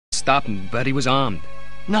stop him, but he was armed.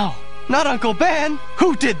 No, not Uncle Ben.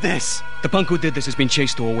 Who did this? The punk who did this has been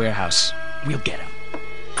chased to a warehouse. We'll get him.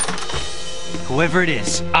 Whoever it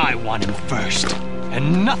is, I want him first.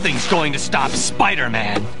 And nothing's going to stop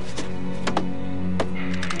Spider-Man.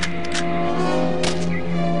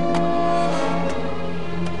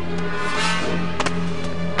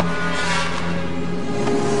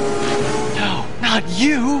 No, not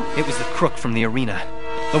you! It was the crook from the arena.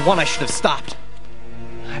 The one I should have stopped.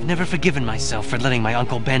 I've never forgiven myself for letting my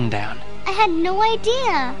Uncle Ben down. I had no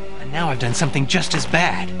idea. And now I've done something just as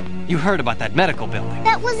bad. You heard about that medical building.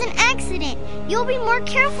 That was an accident. You'll be more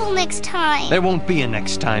careful next time. There won't be a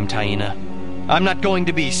next time, Taina. I'm not going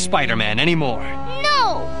to be Spider-Man anymore.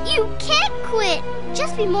 No, you can't quit.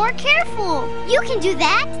 Just be more careful. You can do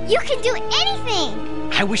that. You can do anything.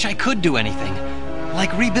 I wish I could do anything.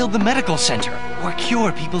 Like rebuild the medical center or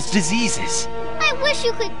cure people's diseases. I wish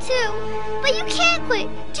you could too. But you can't quit.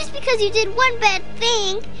 Just because you did one bad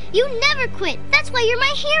thing, you never quit. That's why you're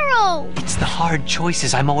my hero. It's the hard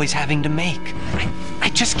choices I'm always having to make. I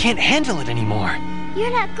just can't handle it anymore. You're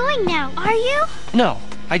not going now, are you? No,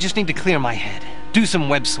 I just need to clear my head. Do some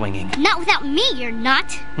web swinging. Not without me, you're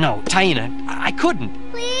not. No, Taina, I couldn't.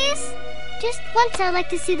 Please? Just once I'd like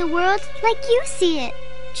to see the world like you see it.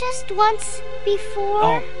 Just once before.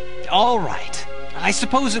 Oh, all right. I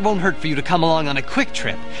suppose it won't hurt for you to come along on a quick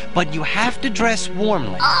trip, but you have to dress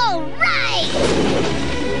warmly. All right!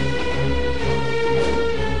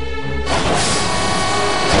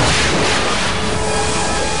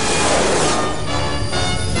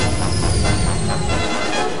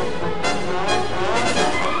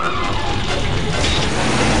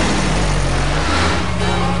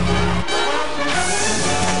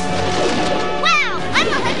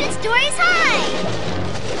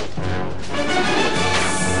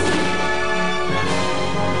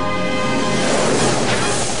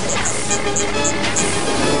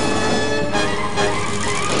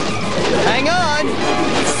 Hang on!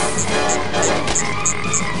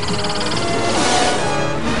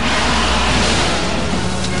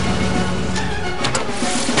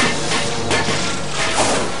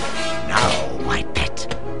 Now, my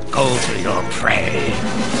pet, go to your prey.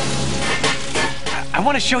 I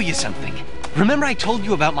want to show you something. Remember I told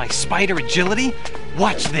you about my spider agility?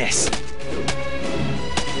 Watch this.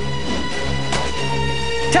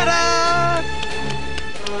 Ta-da!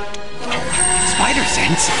 Spider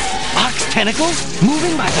sense? Ox tentacles?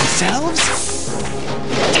 Moving by themselves?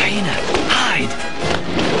 Taina, hide!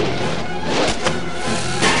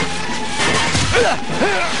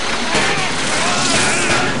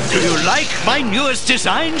 Do you like my newest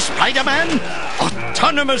design, Spider-Man?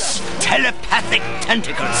 Autonomous telepathic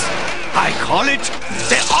tentacles. I call it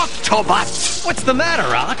the Octobot. What's the matter,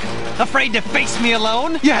 Rock? Afraid to face me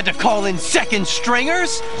alone? You had to call in second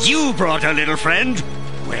stringers? You brought a little friend.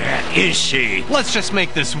 Where is she? Let's just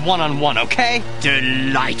make this one-on-one, okay?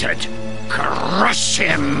 Delighted. Crush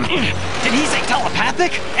him. Did he say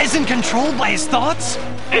telepathic? Isn't controlled by his thoughts?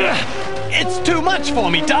 It's too much for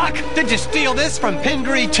me, Doc. Did you steal this from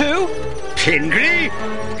Pingree too? Pingree?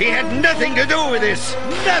 He had nothing to do with this.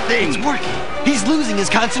 Nothing. It's working. He's losing his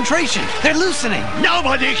concentration. They're loosening.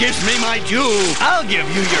 Nobody gives me my due. I'll give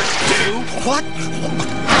you your due. What?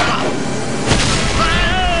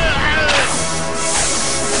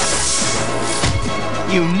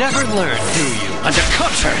 You never learn, do you? On the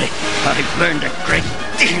contrary, I've learned a great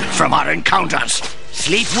deal from our encounters.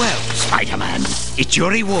 Sleep well, Spider-Man. It's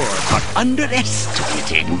your reward for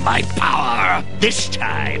underestimating my power. This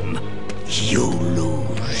time, you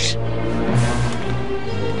lose.